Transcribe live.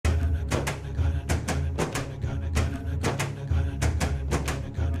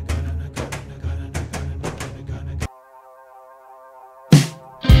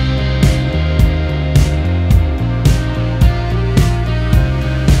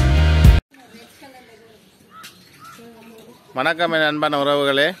வணக்கம் என் அன்பான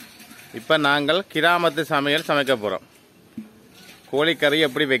உறவுகளே. இப்போ நாங்கள் கிராமத்து சமையல் சமைக்க போகிறோம். கோழிக்கறி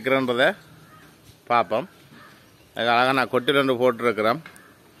எப்படி வைக்கிறோன்றதை பார்ப்போம். அதுக்கு அழகாக நான் கொட்டி 2 போட்டுருக்கிறோம்.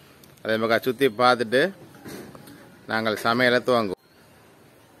 அதே மாதிரி சுற்றி பார்த்துட்டு நாங்கள் சமையலை துவங்குவோம்.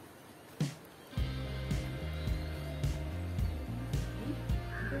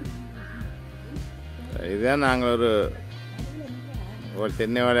 இதுதான் நாங்கள் ஒரு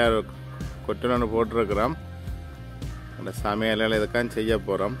தென்னை வரையார் கொட்டி 2 போட்டிருக்கிறோம். அந்த சமையலில் இதுக்காக செய்ய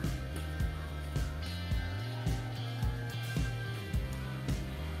போகிறோம்.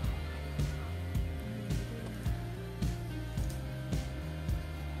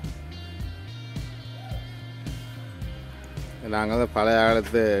 நாங்கள் பழைய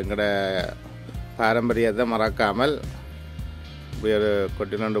காலத்து எங்களோட பாரம்பரியத்தை மறக்காமல் இப்படி ஒரு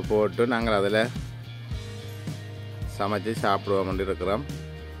கொட்டி 2 போட்டு நாங்கள் அதில் சமைச்சு சாப்பிடுவோம் இருக்கிறோம்.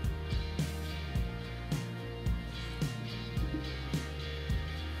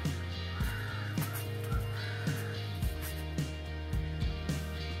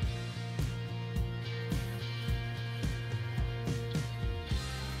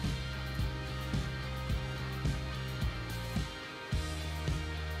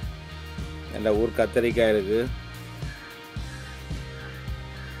 இந்த ஊர் கத்திரிக்காய் இருக்கு.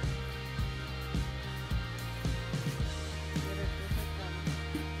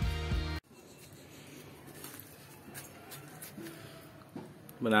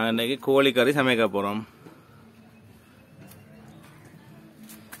 இப்போ நாங்கள் இன்னைக்கு கோழிக்கறி சமைக்க போகிறோம்.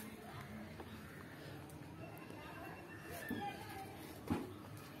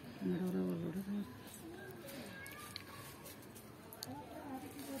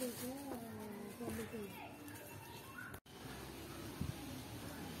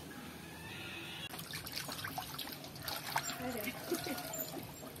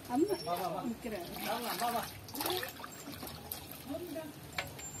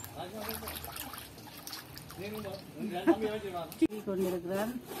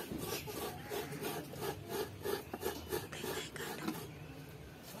 கொண்டிருக்கிறார்.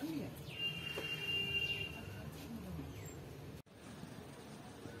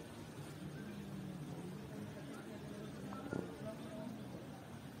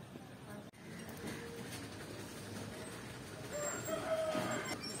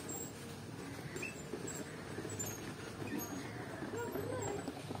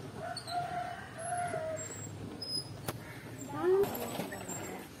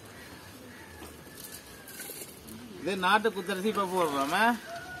 இது நாட்டு குத்தரிசி இப்போ போடுறோம்.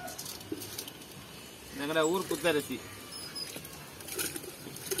 எங்கட ஊர் குத்தரிசி.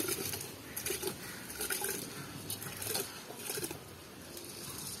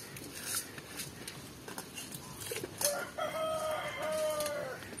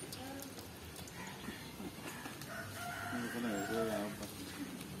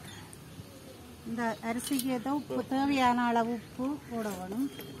 இந்த அரிசிக்கு ஏதோ உப்பு தேவையான அளவு உப்பு போட வேணும்.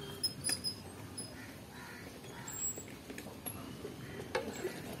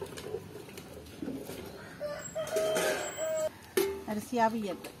 அரிசி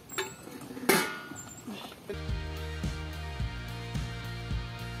அவியல்.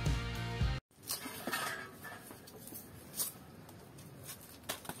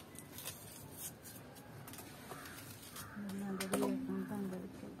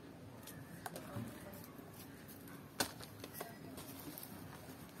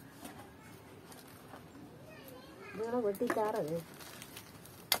 வெட்டி தாரது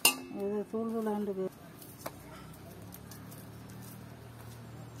தூள் விளாண்டு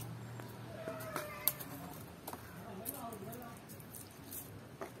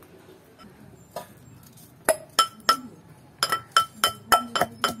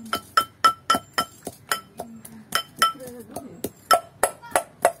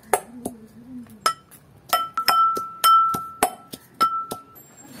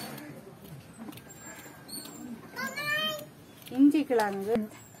இஞ்சி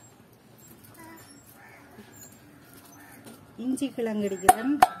கிழங்கு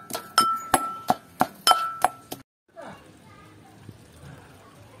அடிக்கிறேன்.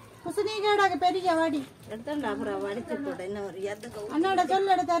 குசுனிக்காடாக பெரிய வாடி அண்ணோட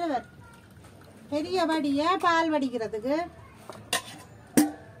சொல்ல தருவர். பெரிய வடிய பால் வடிக்கிறதுக்கு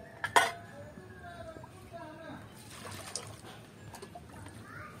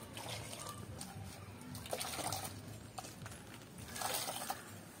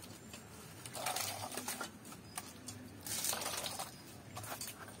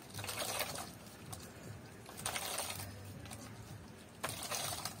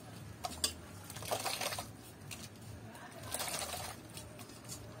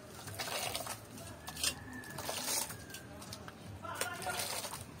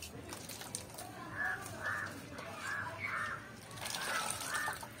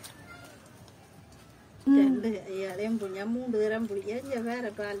புளியா 3 கிராம் புளியா இங்கே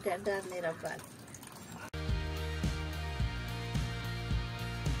வேற பால் 2 நிறம் பால்.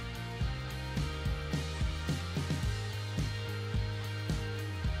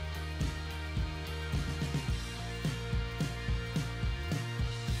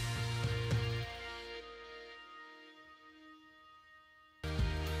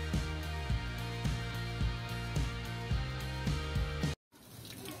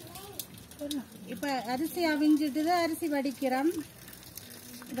 இப்போ அரிசி அவிஞ்சிட்டு அரிசி வடிக்கிறோம்.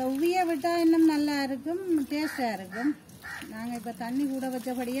 இந்த உவியை விட்டால் இன்னும் நல்லா இருக்கும், டேஸ்டாக இருக்கும். நாங்கள் இப்போ தண்ணி கூட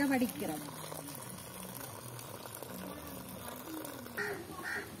வச்சபடியாக வடிக்கிறோம்.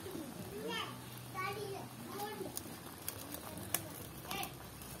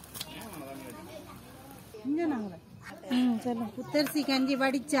 இங்கே நாங்கள் சொல்லுங்க. புத்தரிசி கஞ்சி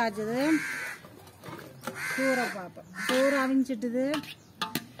வடிச்சாச்சுது. சோறை பார்ப்போம். சோறு அவிஞ்சிட்டுது.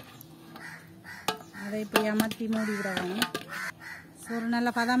 அதை இப்படி அமர்த்தி மூடி விடணும். சோறு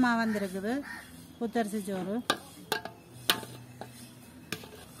நல்லா பதமாக வந்திருக்குது. புத்தரிசி சோறு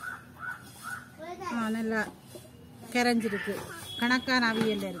நல்லா கரைஞ்சிருக்கு. கணக்கான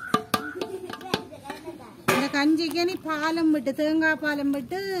அவியல் இருக்கு. இந்த கஞ்சிக்கு நீ பாலும் விட்டு தேங்காய் பாலும்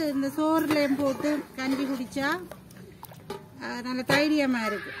விட்டு இந்த சோறுலையும் போட்டு கஞ்சி குடிச்சா நல்ல தைரியமாக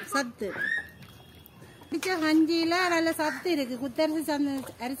இருக்கு. சத்து குடிச்ச கஞ்சியில் நல்ல சத்து இருக்கு. குத்தரிசி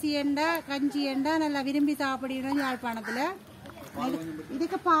அரிசி ஏண்டா கஞ்சி ஏண்டா நல்லா விரும்பி சாப்பிடணும் யாழ்ப்பாணத்தில்.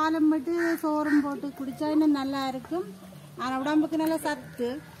 இதுக்கு பாலும் விட்டு சோறும் போட்டு குடிச்சா இன்னும் நல்லா இருக்கும். ஆனால் உடம்புக்கு நல்ல சத்து.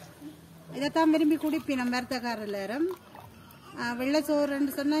 இதைத்தான் விரும்பி குடிப்பினோம் வருத்தக்கார எல்லாரும். வெள்ளை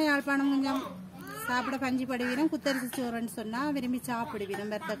சோறுன்னு சொன்னால் யாழ்ப்பாணம் கொஞ்சம் சாப்பிட பஞ்சு படுவினோம். குத்தரிசி சோறுன்னு சொன்னால் விரும்பி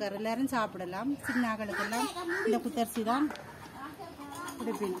சாப்பிடுவினோம். வருத்தக்கார எல்லாரும் சாப்பிடலாம். சின்னாக்களுக்கெல்லாம் இந்த குத்தரிசி தான்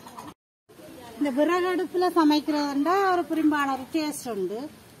குடிப்பினோம். இந்த விறகு அடுப்பில் சமைக்கிறதுண்டா ஒரு புரிம்பான ஒரு டேஸ்ட் உண்டு.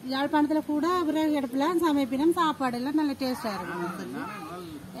 யாழ்ப்பாணத்தில் கூட விறகு அடுப்பில் சமைப்பினோம். சாப்பாடு எல்லாம் நல்ல டேஸ்டாக இருக்கும். சொல்லி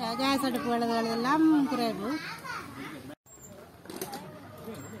கேஸ் அடுப்புகள் எல்லாம் குறைவு.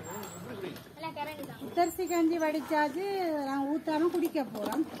 புத்தரிசி கஞ்சி வடிச்சாச்சு. நாங்கள் ஊற்றாமல் குடிக்க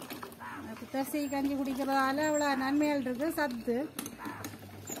போகிறோம். புத்தரிசி கஞ்சி குடிக்கிறதால அவ்வளோ நன்மைகள் இருக்கு, சத்து.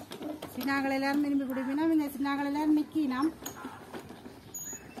 சின்னாக்கள் எல்லாரும் விரும்பி குடிப்பினோம். இந்த சின்னாக்கள் எல்லாரும் நிற்கினோம்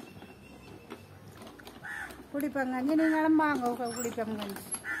குடிப்பாங்க கஞ்சி. நீங்களும் வாங்க குடிப்பாங்க கஞ்சி.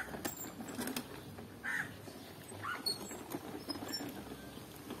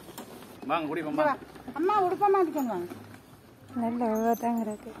 வாங்க குடிப்போம். அம்மா உடுப்பமா இருக்கோங்க. நல்ல தாங்க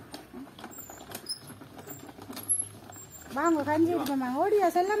இருக்கு. வாங்க கஞ்சி குடிப்போம். வாங்க ஓடியா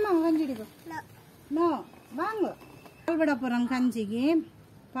செல்லம்மா கஞ்சி குடிப்போம். நோ வாங்க. பால் விட போகிறோம் கஞ்சிக்கு.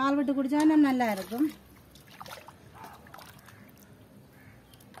 பால் விட்டு குடிச்சா இன்னும் நல்லா இருக்கும்.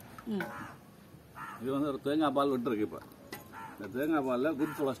 இது வந்து ஒரு தேங்காய் பால் விட்டுருக்கு. இப்போ இந்த தேங்காய் பாலில்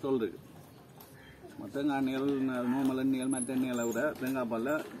குட் கொலஸ்ட்ரால் இருக்குது. தேங்காய் எண்ணெய்கள் நோமல் எண்ணெய்கள் மற்ற எண்ணெய்களை விட தேங்காய்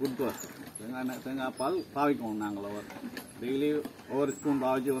பாலில் குட் கொலஸ்ட்ரால். தேங்காய் பால் பாவிக்கணும். நாங்கள் டெய்லி ஒவ்வொரு ஸ்பூன்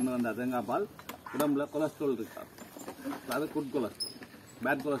பாவிச்சு வந்த தேங்காய் பால் உடம்புல கொலஸ்ட்ரால் இருக்காது. அது குட் கொலஸ்ட்ரால்.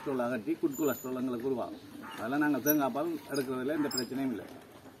 பேட் கொலஸ்ட்ரால் அகற்றி குட் கொலஸ்ட்ரால் எங்களுக்கு உருவாகும். அதெல்லாம் நாங்கள் தேங்காய் பால் எடுக்கிறதுல எந்த பிரச்சனையும் இல்லை.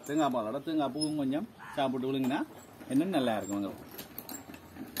 தேங்காய் பாலோட தேங்காய் பூவும் கொஞ்சம் சாப்பிட்டு விழுங்கினா இன்னும் நல்லா இருக்கும்.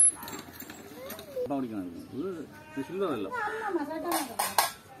 எங்களுக்கு சில்வர் இல்லை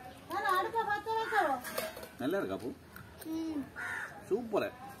நல்லா இருக்கா பூ? சூப்பர்.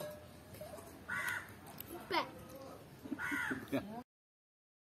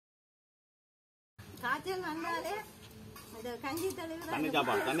 காய்ச்சல் வந்தாலே கஞ்சி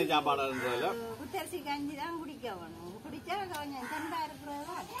தண்ணி சாப்பாடு புத்தரிசி கஞ்சி தான் குடிக்கணும். குடிச்சா கொஞ்சம் தெம்பா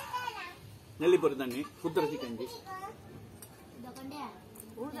இருக்கிறதா. நெல்லிப்பொரி தண்ணி புத்தரிசி கஞ்சி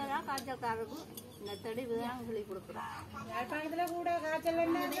கூடுதலா காய்ச்சல்காரருக்கு இந்த தெளிவு தான் சொல்லி கொடுக்குறோம். யாழ்ப்பாணத்துல கூட காய்ச்சல்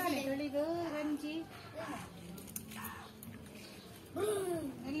தெளிவு கஞ்சி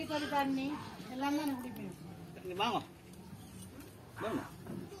நெல்லிப்பொரி தண்ணி எல்லாம் தான் குடிக்கணும். வாங்க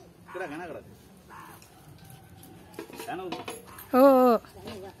கிடக்கு. ஓ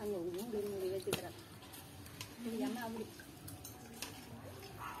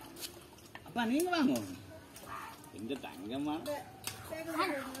அப்பா நீங்க வாங்க. இந்த தங்கம்மா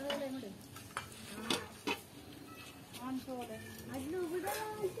குடிக்கணும்.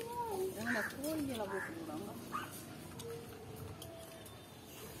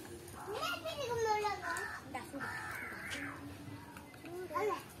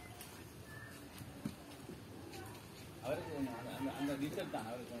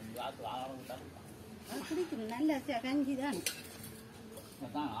 நல்ல கஞ்சி தான்.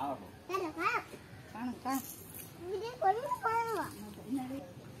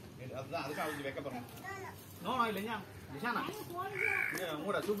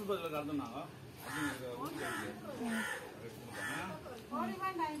 உங்களோட சூப்பர் பதில் கருதுனாங்க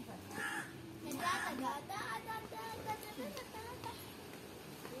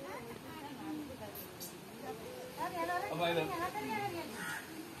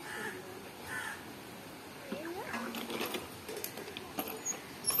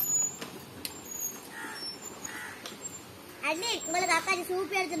Ani, உங்களுக்கு அக்காச்சி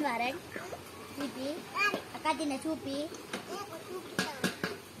சூப்பி எடுத்துன்னு வரேன். சூப்பி. அக்காச்சி என்ன சூப்பி?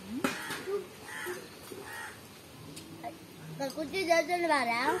 குச்சி எடுத்துன்னு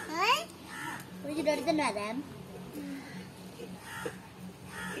வரேன். குச்சி எடுத்துன்னு வரேன்.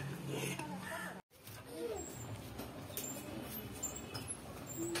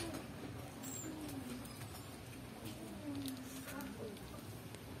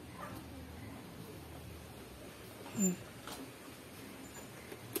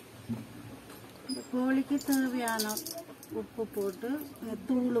 கோழிக்கு தேவையான உப்பு போட்டு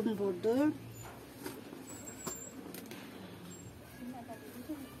தூளும் போட்டு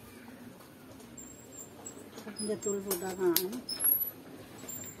இந்த தூள் போட்டால்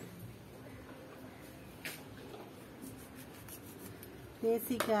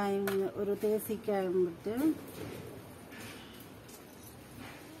தேசிக்காயும் ஒரு தேசிக்காயும் விட்டு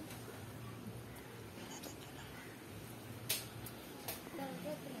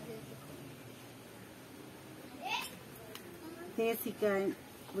தேசிக்காய்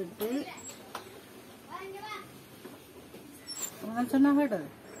விட்டு சொன்னா கேட்டது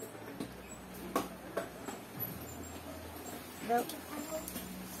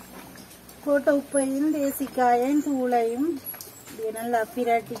போட்ட உப்பையும் தேசிக்காயும் தூளையும் நல்லா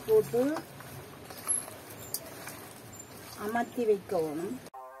பிரட்டி போட்டு அமர்த்தி வைக்கணும்.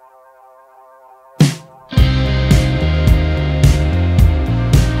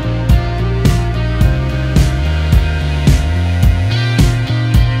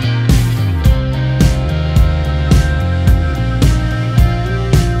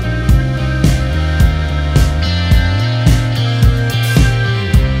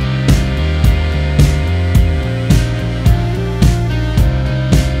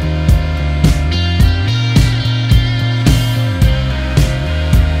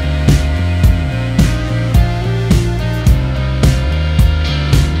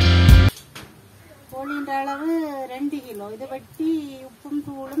 அளவு 2 கிலோ. இதை வெட்டி உப்பும்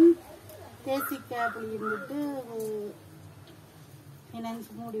தூளும் தேசிக்காய் புளியும் விட்டு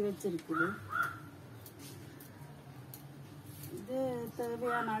இணைஞ்சு மூடி வச்சிருக்குது. இது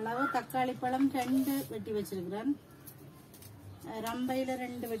தேவையான அளவு தக்காளி பழம் 2 வெட்டி வச்சிருக்கிறேன். ரம்பையில்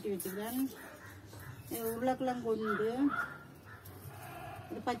 2 வெட்டி வச்சிருக்கிறேன். உருளைக்கிழங்கு கொண்டு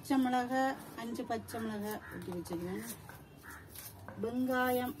இது பச்சை மிளகாய் 5 பச்சை மிளகாய் வெட்டி வச்சிருக்கிறேன்.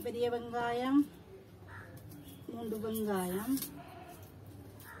 வெங்காயம் பெரிய வெங்காயம் 3 வெங்காயம்,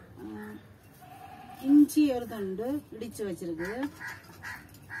 இஞ்சி ஒரு தண்டு இடிச்சு வச்சிருக்குது,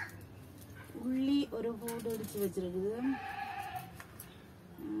 உள்ளி ஒரு பூண்டு இடிச்சு வச்சிருக்குது,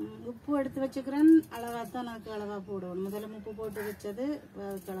 உப்பு எடுத்து வச்சுக்கிறேன். அளவாத்தான் எனக்கு அளவா போடணும். முதல்ல உப்பு போட்டு வச்சது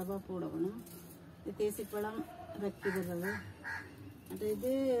அதுக்கு அளவா போடணும். இது தேசிப்பழம் வைக்கிறது.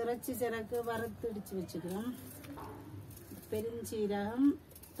 இது இறைச்சி சிறக்கு வறுத்து இடிச்சு வச்சுக்கிறோம். பெருஞ்சீரகம்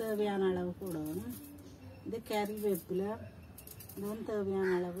தேவையான அளவு போடணும். இது கறிவேப்பிலை இதுவும் தேவையான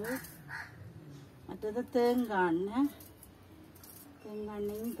அளவு. மற்றது தேங்காய்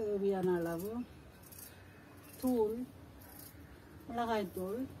எண்ணெயும் தேவையான அளவு, தூள்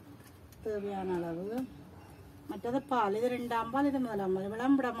மிளகாய்த்தூள் தேவையான அளவு, மற்றது பால். இது 2ஆம் பால், இது 1ஆம் பால்.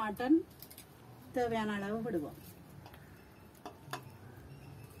 விளம்பிட மாட்டேன், தேவையான அளவு விடுவோம்.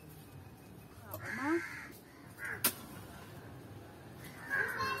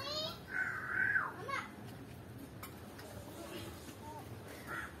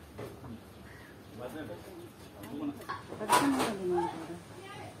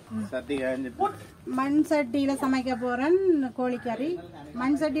 மண் சட்டியில சமைக்க போறேன் கோழிக்கறி.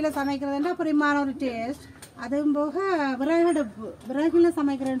 மண் சட்டியில சமைக்கிறதுன்னா புரிமான ஒரு டேஸ்ட். அதுவும் போக விறகடுப்பு விறகுல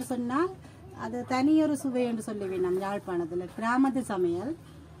சமைக்கிறேன்னு சொன்னால் அது தனியொரு சுவை என்று சொல்லுவேன். நம்ம யாழ்ப்பாணத்துல கிராமத்து சமையல்.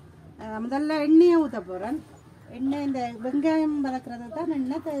 முதல்ல எண்ணெயை ஊற்ற போறேன். எண்ணெய் இந்த வெங்காயம் வதக்கிறது தான்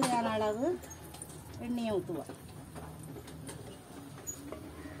எண்ணெய் தேவையான அளவு எண்ணெயை ஊற்றுவோம்.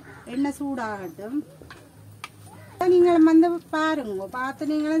 எண்ணெய் சூடாகட்டும். நீங்களும் வந்து பாருங்க, பார்த்து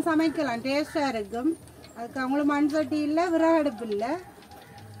நீங்களும் சமைக்கலாம், டேஸ்டா இருக்கும். அதுக்கு அவங்களும் மண் சட்டி இல்லை, விறகடுப்பு இல்லை.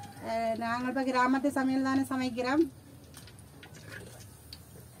 நாங்கள் இப்போ கிராமத்து சமையல் தானே சமைக்கிறோம்.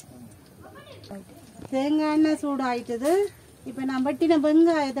 தேங்காய் எண்ணெய் சூடாயிட்டது. இப்போ நான் வெட்டின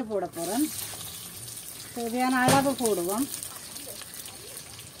வெங்காயத்தை போட போகிறேன். தேவையான அளவு போடுவோம்.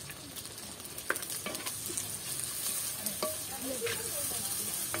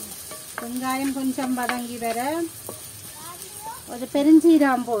 வெங்காயம் கொஞ்சம் வதங்கி வர ஒரு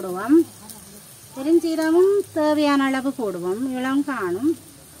பெருஞ்சீரகம் போடுவோம். பெருஞ்சீரகமும் தேவையான அளவு போடுவோம். இளம் காணும்.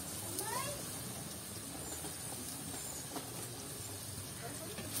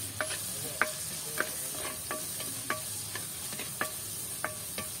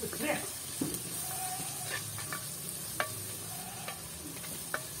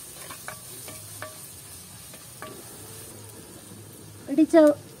 இடிச்ச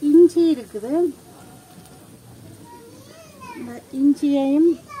இஞ்சி இருக்குது. இந்த இஞ்சியையும்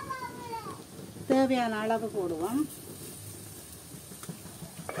தேவையான அளவு போடுவோம்.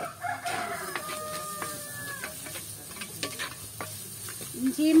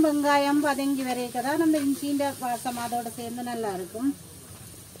 இஞ்சியும் வெங்காயம் வதங்கி வரைக்கதான் அந்த இஞ்சியின் வாசம் அதோட சேர்ந்து நல்லா இருக்கும்.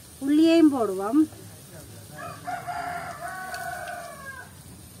 உள்ளியையும் போடுவோம்.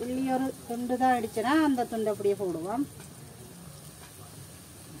 உள்ளி ஒரு துண்டு தான் அடிச்சனா அந்த துண்டு அப்படியே போடுவோம்.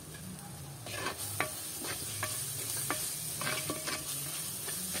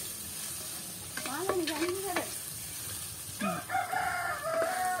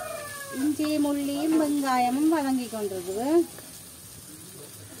 இஞ்சியும் உள்ளியும் வெங்காயமும் வதங்கி கொண்டிருக்குது.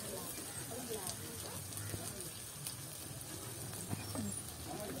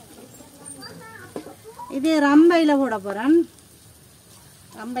 இது ரம்பையில போட போறேன்.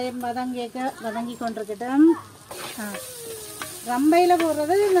 ரம்பையும் வதங்கி கொண்டிருக்கட்டும். ரம்பையில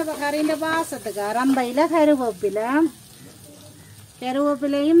போடுறது இந்த கறிந்த பாசத்துக்கு. ரம்பையில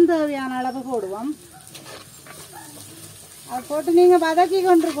கருவேப்பிலையும் தேவையான அளவு போடுவோம். அதை போட்டு நீங்க வதக்கி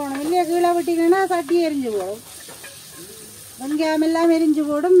கொண்டிருக்கணும். இல்லையா கீழே விட்டீங்கன்னா சட்டி எரிஞ்சு போடும். வெங்காயம் எல்லாம் எரிஞ்சு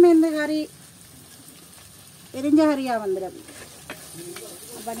போடும். இந்த கறி எரிஞ்ச கறியா வந்துடும்.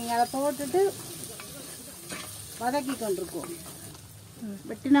 அப்ப நீங்க அதை போட்டுட்டு வதக்கி கொண்டிருக்கோம்.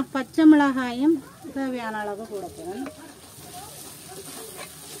 வெட்டின பச்சை மிளகாயும் தேவையான அளவு போட போறேன்.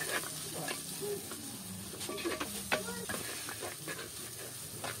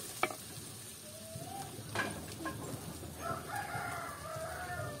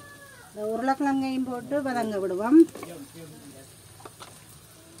 உருளைக்கிழங்கையும் போட்டு வதங்க விடுவோம்.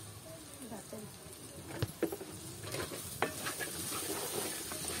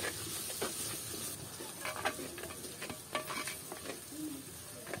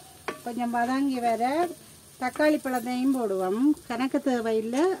 கொஞ்சம் வதங்கி வர தக்காளி பழத்தையும் போடுவோம். கணக்கு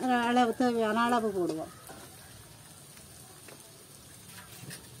தேவையில்லை, அளவு தேவையான அளவு போடுவோம்.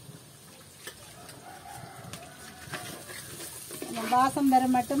 வாசம் வர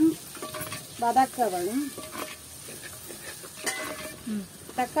மட்டும் வதக்கவும்.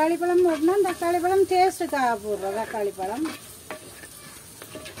 தக்காளி பழம் போடனா தக்காளி பழம் டேஸ்ட்டுக்காக போடுறோம். தக்காளி பழம்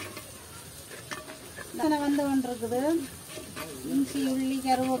வந்து கொண்டிருக்குது. இஞ்சி உள்ளி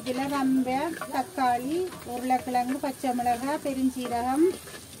கருவேப்பிலை ரம்பை தக்காளி உருளைக்கிழங்கு பச்சை மிளகாய் பெருஞ்சீரகம்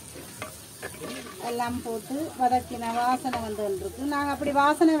எல்லாம் போட்டு வதக்கின வாசனை வந்து கொண்டிருக்கு. நாங்கள் அப்படி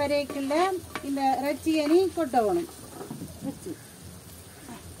வாசனை வரைக்குள்ள இந்த இறைச்சியை கொட்டணும்.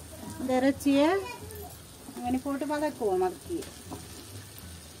 இந்த இறைச்சியை அங்கே போட்டு வதக்குவோம். வதக்கி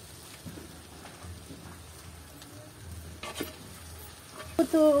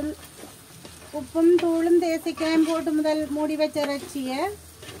தூள் உப்பும் தூளும் தேசிக்காயும் போட்டு முதல் மூடி வச்ச இறைச்சியை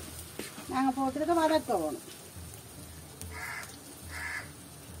நாங்கள் போட்டுட்டு வதக்குவோம்.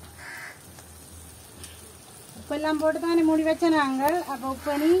 உப்பெல்லாம் போட்டு தானே மூடி வச்ச நாங்கள். அப்போ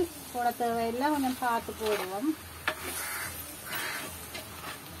உப்பனி போட தேவையில்லை, கொஞ்சம் பார்த்து போடுவோம்.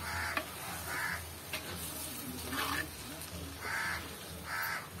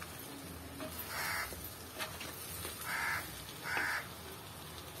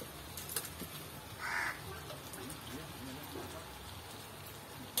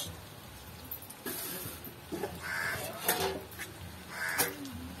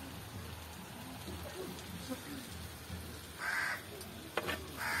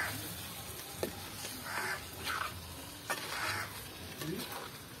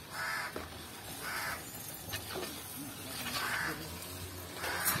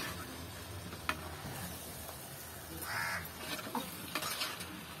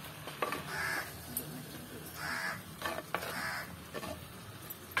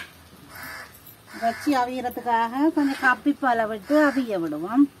 வச்சு அவியறதுக்காக கொஞ்சம் கப்பிப்பாலை விட்டு அவிய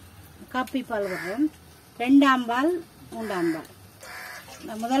விடுவோம். கப்பிப்பால் விடுறோம். 2ஆம் பால் 3ஆம் பால்.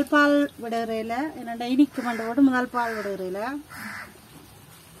 இந்த முதல் பால் விடுறதுல என்னோட இனிக்கு மண்டு போட்டு முதல் பால் விடுறதுல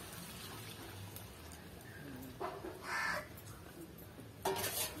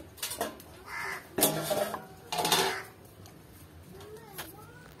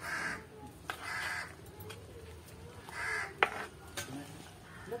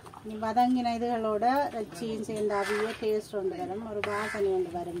வதங்கின இதுகளோட இறைச்சியும் சேர்ந்து அவிய டேஸ்ட் ஒன்று வரும், ஒரு வாசனை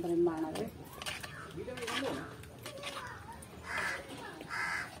ஒன்று வரும் பெரும்பானது.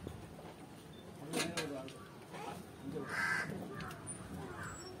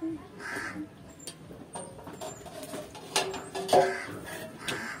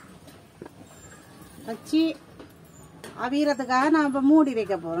 வச்சு அவியறதுக்காக நான் இப்போ மூடி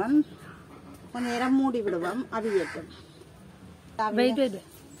வைக்க போகிறேன். கொஞ்சம் நேரம் மூடி விடுவோம், அவியட்டும்.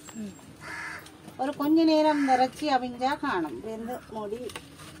 ஒரு கொஞ்ச நேரம் இறைச்சி அவிஞ்சா காணும். வெந்து மூடி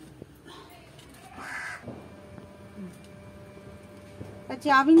வச்சு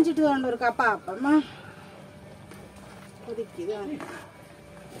அவிஞ்சிட்டு கொண்டு ஒரு கப்பா அப்பமா கொதிக்குது.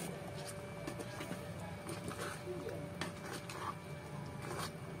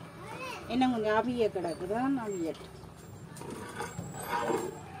 என்ன கொஞ்சம் அவிய கிடக்குதான், அவியட்டு.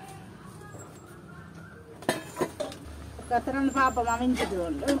 கத்திரன்னு பாப்போம் அவிஞ்சிட்டு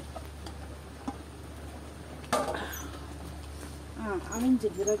கொண்டு.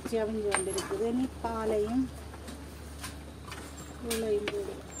 அவிஞ்சிருக்கு, இறைச்சி அவிஞ்சு கொண்டு இருக்குது. நீ பாலையும் தூளையும்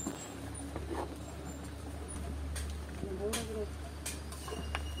போடு.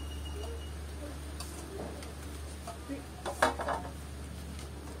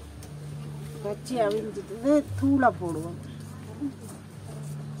 இறைச்சி அவிஞ்சிட்டு தூளை போடுவோம்.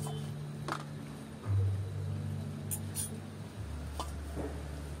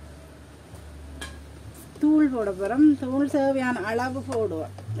 தூள் போட போகிறோம். தூள் தேவையான அளவு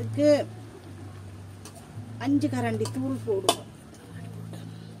போடுவோம். இதுக்கு 5 கரண்டி தூள் போடுவோம்.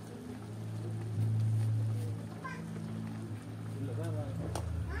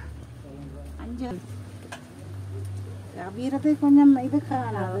 அவியறது கொஞ்சம் இது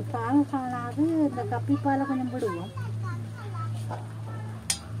காணாது, பால் காணாது. இந்த கப்பி பாலை கொஞ்சம் விடுவோம்.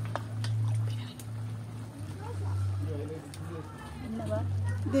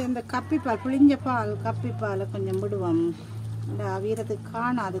 இது இந்த கப்பிப்பால், புளிஞ்ச பால் கப்பிப்பாலை கொஞ்சம் விடுவோம். இந்த அவியறதுக்கு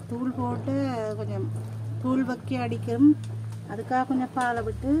காணாது, தூள் போட்டு கொஞ்சம் தூள் வக்கி அடிக்கிறோம். அதுக்காக கொஞ்சம் பாலை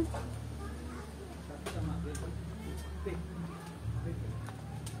விட்டு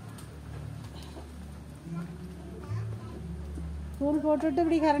தூள் போட்டுட்டு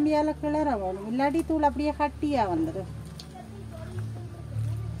இப்படி கரண்டியால் கிளற வேணும். இல்லாட்டி தூள் அப்படியே கட்டியா வந்துடும்.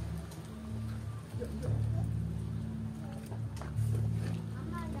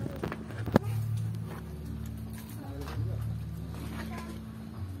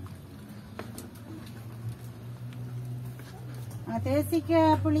 தேசிக்க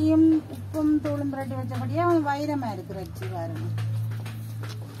புளியும் உப்பும் தூளும் புரட்டி வச்சபடியா வைரமா இருக்கு இறைச்சி பாருங்க.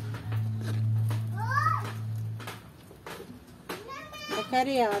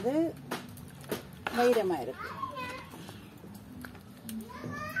 கறியாவது வைரமா இருக்கு.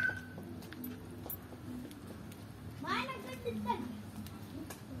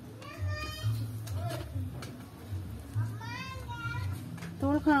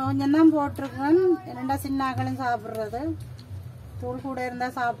 தூள் கொஞ்சம் தான் போட்டிருக்கேன். 2 சின்னாக்களும் சாப்பிட்றது. தூள் கூட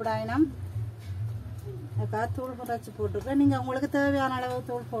இருந்தால் சாப்பிடாயினம். அதுக்காக தூள் குறைச்சி போட்டிருக்கேன். நீங்கள் உங்களுக்கு தேவையான அளவு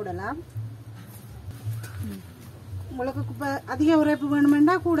தூள் போடலாம். உங்களுக்கு இப்போ அதிக உரைப்பு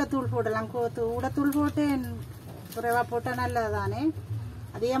வேணுமெண்டா கூட தூள் போடலாம். கூட தூள் போட்டு குறைவாக போட்டால் நல்லது தானே.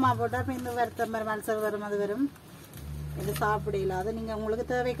 அதிகமாக போட்டால் இப்போ இந்த வருத்தம் வரும், அல்சர் வரும், அது வரும். இது சாப்பிடல. அது நீங்கள்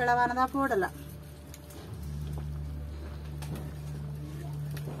உங்களுக்கு தேவைக்களவானதாக போடலாம்.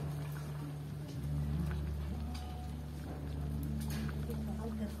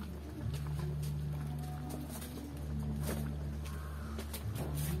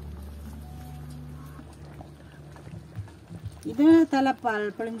 இது தலைப்பால்,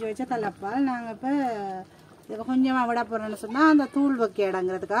 பிழிஞ்சு வச்ச தலைப்பால். நாங்கள் இப்போ இதை கொஞ்சமாக விட போகிறோன்னு சொன்னால் அந்த தூள் வைக்க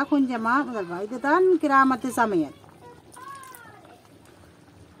இடங்கிறதுக்காக கொஞ்சமாக முதல். இதுதான் கிராமத்து சமையல்.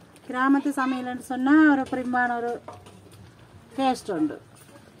 கிராமத்து சமையல்னு சொன்னால் ஒரு பிரிம்பான ஒரு டேஸ்ட் உண்டு.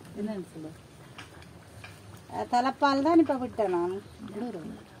 என்னன்னு சொல்ல தலைப்பால் தான் இப்போ விட்டேன் நான்.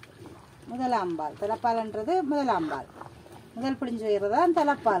 முதலாம்பால், தலைப்பால்ன்றது முதலாம்பால். முதல் பிழிஞ்சு வைக்கிறதான்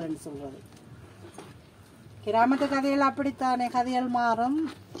தலைப்பால்னு சொல்கிறது. கிராமத்து கதைகள் அப்படித்தானே, கதைகள் மாறும்.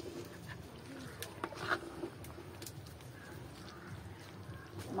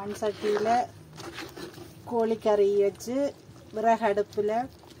 மண் சட்டியில் கோழிக்கறி வச்சு விறகு அடுப்பில்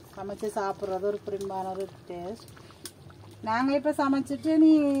சமைச்சு சாப்பிட்றது ஒரு பிரிம்பான ஒரு டேஸ்ட். நாங்கள் இப்போ சமைச்சிட்டு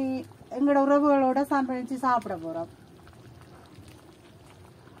நீ எங்களோட உறவுகளோட சமைச்சு சாப்பிட போகிறோம்.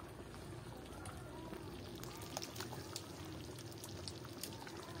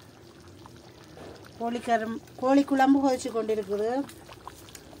 கோழி குழம்பு கொதிச்சு கொண்டிருக்குது.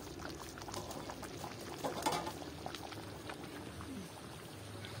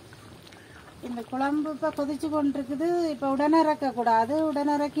 இந்த குழம்பு இப்போ கொதிச்சு கொண்டிருக்குது. இப்போ உடனே இறக்கக்கூடாது.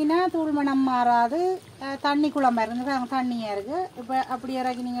 உடனே இறக்கினா தூள் மணம் மாறாது. தண்ணி குழம்பு இருந்து தண்ணியாக இருக்குது. இப்போ அப்படி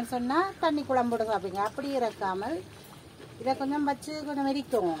இறக்கினீங்கன்னு சொன்னால் தண்ணி குழம்போட சாப்பிடுங்க. அப்படி இறக்காமல் இதை கொஞ்சம் வச்சு கொஞ்சம்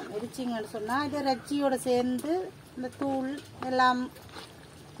எரிக்கும். எரிச்சிங்கன்னு சொன்னால் இது இறைச்சியோடு சேர்ந்து இந்த தூள் எல்லாம்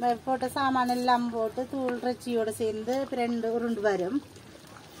போட்டு சாமான் எல்லாம் போட்டு தூள் இறைச்சியோடு சேர்ந்து ரெண்டு உருண்டு வரும்.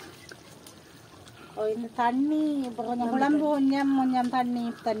 இந்த தண்ணி இப்போ கொஞ்சம் குழம்பு கொஞ்சம் தண்ணி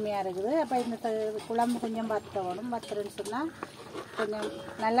தன்மையாக இருக்குது. அப்போ இந்த குழம்பு கொஞ்சம் வத்தணும். வத்துறன்னு சொன்னால் கொஞ்சம்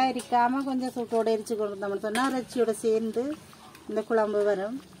நல்லா எரிக்காமல் கொஞ்சம் சூட்டோடு எரிச்சு கொண்டு வந்தோம்னு சொன்னால் இறைச்சியோடு சேர்ந்து இந்த குழம்பு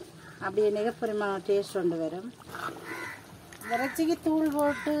வரும். அப்படியே மிகப்பெருமான டேஸ்ட் கொண்டு வரும். இறைச்சிக்கு தூள்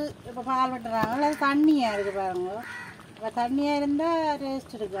போட்டு இப்போ பால் விட்டுறாங்க. அது தண்ணியாக இருக்குது பாருங்க. இப்போ தண்ணியாக இருந்தால்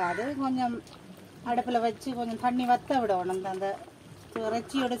டேஸ்ட் இருக்காது. கொஞ்சம் அடுப்பில் வச்சு கொஞ்சம் தண்ணி வற்ற விடணும். அந்த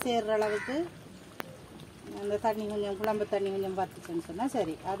இறைச்சியோடு சேர்கிற அளவுக்கு அந்த தண்ணி கொஞ்சம் குழம்பு தண்ணி கொஞ்சம் வத்துச்சுன்னு சொன்னால்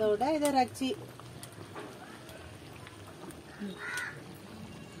சரி. அதோட இதை இறைச்சி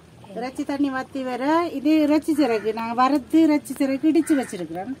தண்ணி வற்றி வர இது இறைச்சி சிறகு நாங்கள் வறுத்து இறைச்சி சிறகு இடித்து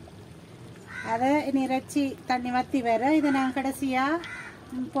வச்சுருக்குறோம். அதை இனி இறைச்சி தண்ணி வற்றி வர இதை நாங்கள் கடைசியாக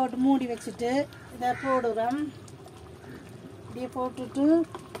போட்டு மூடி வச்சுட்டு இதை போடுறோம். இப்படியே போட்டுட்டு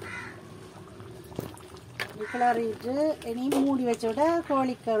கிளறிட்டு இனி மூடி வச்ச விட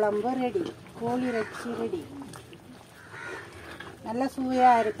கோழி குழம்பு ரெடி. கோழி இறைச்சி ரெடி. நல்லா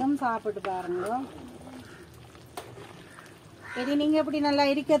சுவையாக இருக்கும். சாப்பிட்டு பாருங்க. இனி நீங்கள் இப்படி நல்லா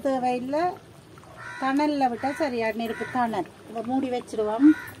இருக்க தேவையில்லை. தணலில் விட்டால் சரியா நெருப்பு தணல். இதை மூடி வச்சிடுவோம்.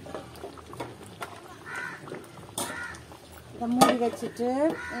 இதை மூடி வச்சுட்டு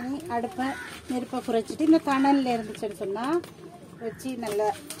இனி அடுப்பை நெருப்பை குறைச்சிட்டு இந்த தணலில் இருந்துச்சுன்னு சொன்னால் வச்சு நல்லா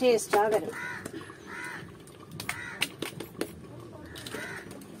டேஸ்டாக வரும்.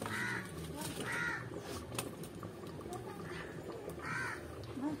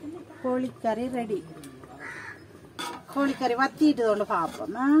 கோழிக்கறி ரெடி. கோழிக்கறி வத்திட்டு ஒன்று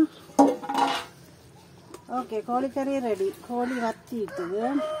பார்ப்போம். ஓகே, கோழிக்கறி ரெடி. கோழி வத்திட்டுது.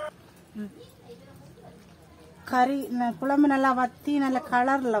 கறி குழம்பு நல்லா வத்தி நல்ல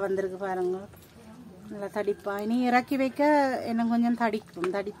கலரில் வந்திருக்கு பாருங்க. நல்லா தடிப்பா. இனி இறக்கி வைக்க இன்னும் கொஞ்சம் தடிக்கும்.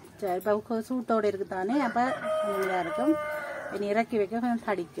 இப்போ சூட்டோடு இருக்குது தானே. அப்போ கொஞ்சம் இதாக இருக்கும். இனி இறக்கி வைக்க கொஞ்சம்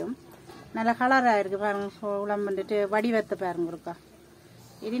தடிக்கும். நல்லா கலராக இருக்குது பாருங்க. குழம்புட்டு வடிவத்தை பாருங்க இருக்கா.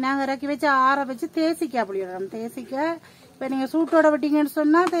 இனி நாங்கள் இறக்கி வச்சு ஆற வச்சு தேசிக்காய் அப்படி விடணும். தேசிக்காய் இப்போ நீங்கள் சூட்டோட விட்டீங்கன்னு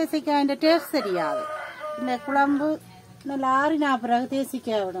சொன்னால் தேசிக்காய் இந்த டேஸ்ட் தெரியாது. இந்த குழம்பு நல்லா ஆறினா பிறகு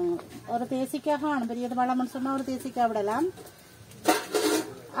தேசிக்காய் விடணும். ஒரு தேசிக்காய் காணும். பெரியது வளம்னு சொன்னால் ஒரு தேசிக்காய் விடலாம்.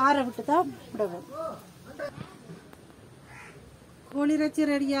 ஆற விட்டு தான் விடவும். கோழி இறைச்சி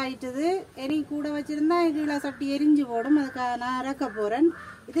ரெடி ஆயிட்டது. இனி கூட வச்சிருந்தா கீழே சட்டி எரிஞ்சு போடும். அதுக்காக நான் இறக்க போறேன்.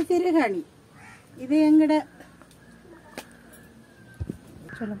 இது திருகணி. இது எங்கட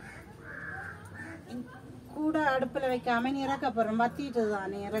கூட அடுப்புல வைக்காம நீ இறக்க போறோம். வத்திட்டு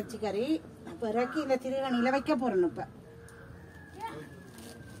தானே இறைச்சி கறி. இப்ப இறக்கி இந்த திருகணியில வைக்க போறோம். இப்ப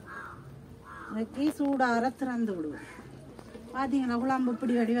இறக்கி சூடார திறந்து விடுவோம். பாத்தீங்களா குழம்பு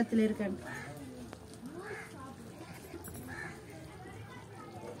இப்படி வடிவத்தில் இருக்கு.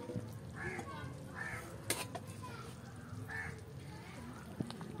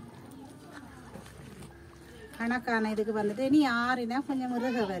 கணக்கான இதுக்கு வந்துட்டு நீ ஆறினா கொஞ்சம்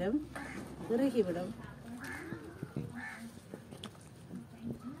இறுக வரும். இறுகி விடும்.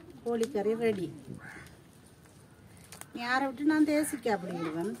 கோழிக்கறி ரெடி. நீ ஆற விட்டு நான் தேசிக்காய் அப்படி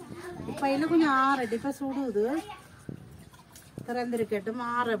விடுவேன். இப்போ இல்லை கொஞ்சம் ஆறடி. இப்போ சுடுது. திறந்திருக்கட்டும்.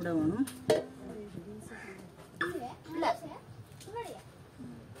 ஆற விடணும்.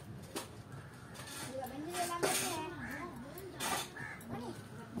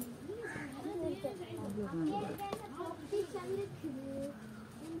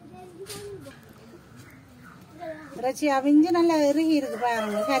 இறைச்சி அவிஞ்சு நல்லா இறுகி இருக்கு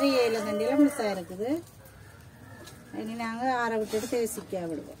பாருங்க. கறியில தண்டியில முழுசா இருக்குது. இனி நாங்க ஆற விட்டுட்டு தேசிக்காய்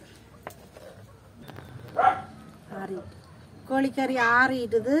விடுவோம். கோழிக்கறி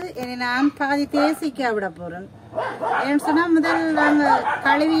ஆறிட்டுது. இனி நான் பாதி தேசிக்காய் விட போறேன். ஏன்னு சொன்னா முதல் நாங்க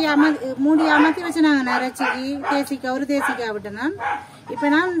கழுவி மூடி அமர்த்தி வச்சு நாங்க இறைச்சிக்கு தேசிக்காய் ஒரு தேசிக்காய் விட்டேன். இப்ப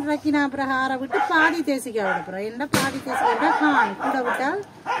நான் இறக்கினா அப்புறம் ஆற விட்டு பாதி தேசிக்காய் விட போறேன். என்ன பாதி தேசிக்காய் விட்டா காணும். கூட விட்டால்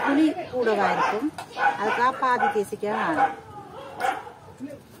புளி கூடவா இருக்கும். அதுக்காக பாதி தேசிக்காய் ஆகும்.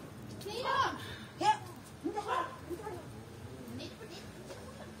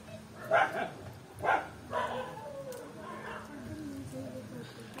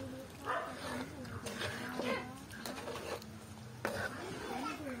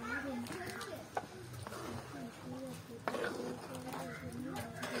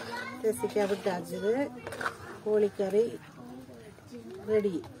 தேசிக்காய் விட்டாச்சு. கோழிக்கறி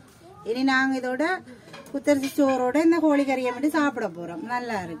ரெடி. இனி நாங்க இதோட குத்தரிசி சோறோட இந்த கோழிக்கறியை மட்டும் சாப்பிட போறோம்.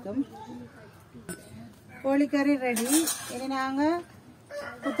 நல்லா இருக்கும். கோழிக்கறி ரெடி. இனி நாங்க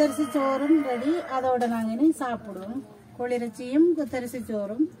குத்தரிசி சோறும் ரெடி. அதோட நாங்க இனி சாப்பிடுவோம். கோழிறைச்சியும் குத்தரிசி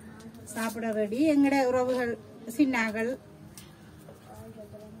சோறும் சாப்பிட ரெடி. எங்கட உறவுகள் சின்னாக்கள்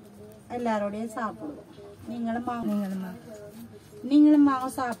எல்லாரோடையும் சாப்பிடுவோம். நீங்களும் வாங்க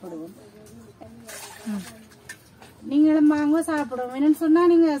சாப்பிடுவோம். நீங்களும் வாங்க சாப்பிடுவோம். என்னன்னு சொன்னா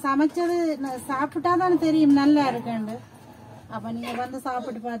நீங்க சமைச்சது சாப்பிட்டாதானே தெரியும் நல்லா இருக்குண்டு. அப்ப நீங்க வந்து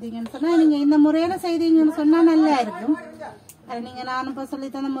சாப்பிட்டு பாத்தீங்கன்னு சொன்னா நீங்க இந்த முறையில செய்தீங்கன்னு சொன்னா நல்லா இருக்கும். நீங்க நானும் இப்ப சொல்லி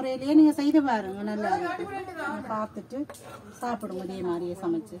தந்த முறையிலேயே நீங்க செய்து பாருங்க, நல்லா இருக்கும். பார்த்துட்டு சாப்பிடுங்க இதே மாதிரியே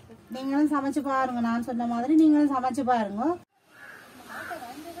சமைச்சு. நீங்களும் சமைச்சு பாருங்க, நான் சொன்ன மாதிரி நீங்களும் சமைச்சு பாருங்க.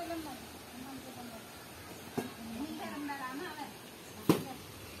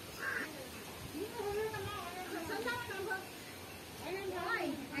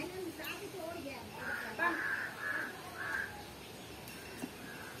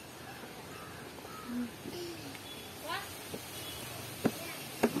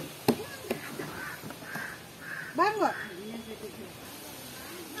 வாங்க.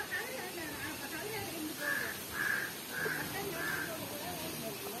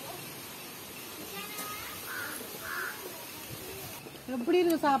 எப்படி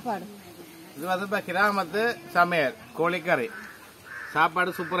இருக்கு சாப்பாடு? இது வந்து இப்ப கிராமத்து சமையல் கோழிக்கறி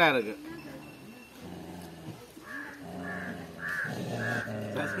சாப்பாடு சூப்பரா இருக்கு.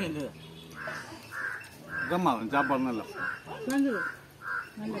 சாப்பாடு நல்லா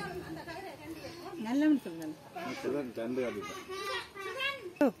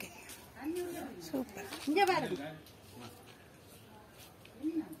ஓகே சூப்பர். இங்க பாருங்க.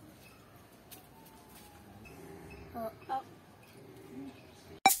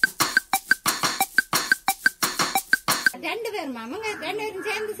 ரெண்டு பேரும் மாமாங்க, ரெண்டு பேரும்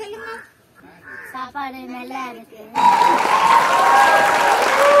சேர்ந்து சொல்லுங்க. சாப்பாடு நல்லா இருக்கு.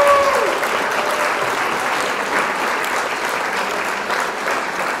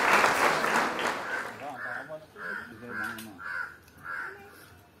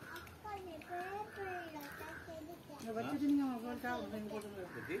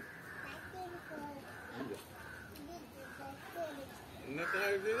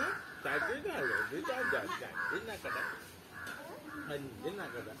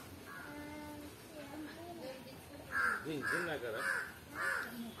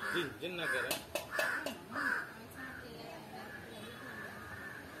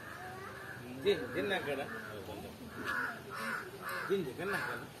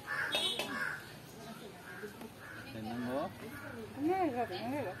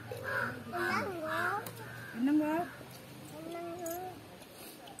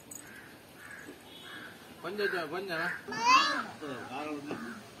 கொஞ்சம்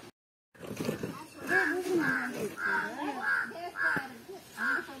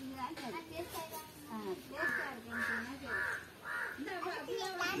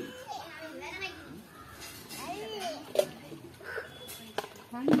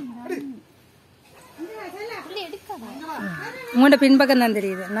உங்களோட பின்பக்கம் தான்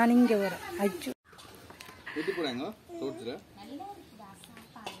தெரியுது. நான் இங்க வரேன். அச்சு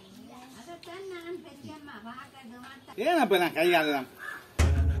ஏன் அப்ப நான் கையாளதான்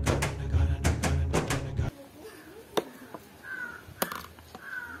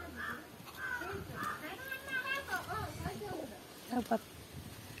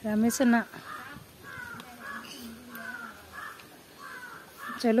ரமேஷ் அண்ணா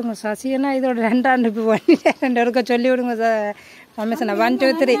சொல்லுங்க. சசி அண்ணா இதோட 2ஆம் ட்ரிப் பண்ணிட்டேன். 2 ஒருக்க சொல்லி விடுங்க ரமேஷ் அண்ணா. 1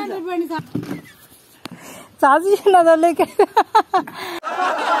 2 3 சசி அண்ணா சொல்லிக்க.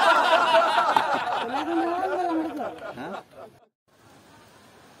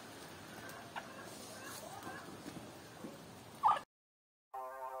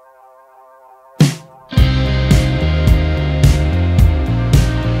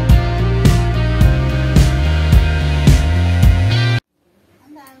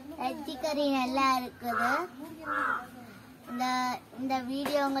 கறி நல்லா இருக்குது. இந்த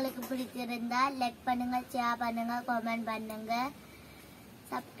வீடியோ உங்களுக்கு பிடிச்சிருந்தா லைக் பண்ணுங்க, ஷேர் பண்ணுங்க, கமெண்ட் பண்ணுங்க,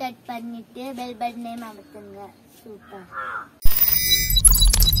 சப்ஸ்கிரைப் பண்ணிட்டு பெல் பட்டனையும் அமுத்துங்க. சூப்பர்.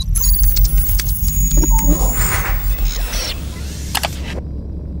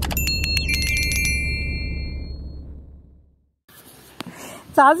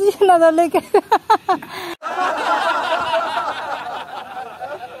 சாசி என்ன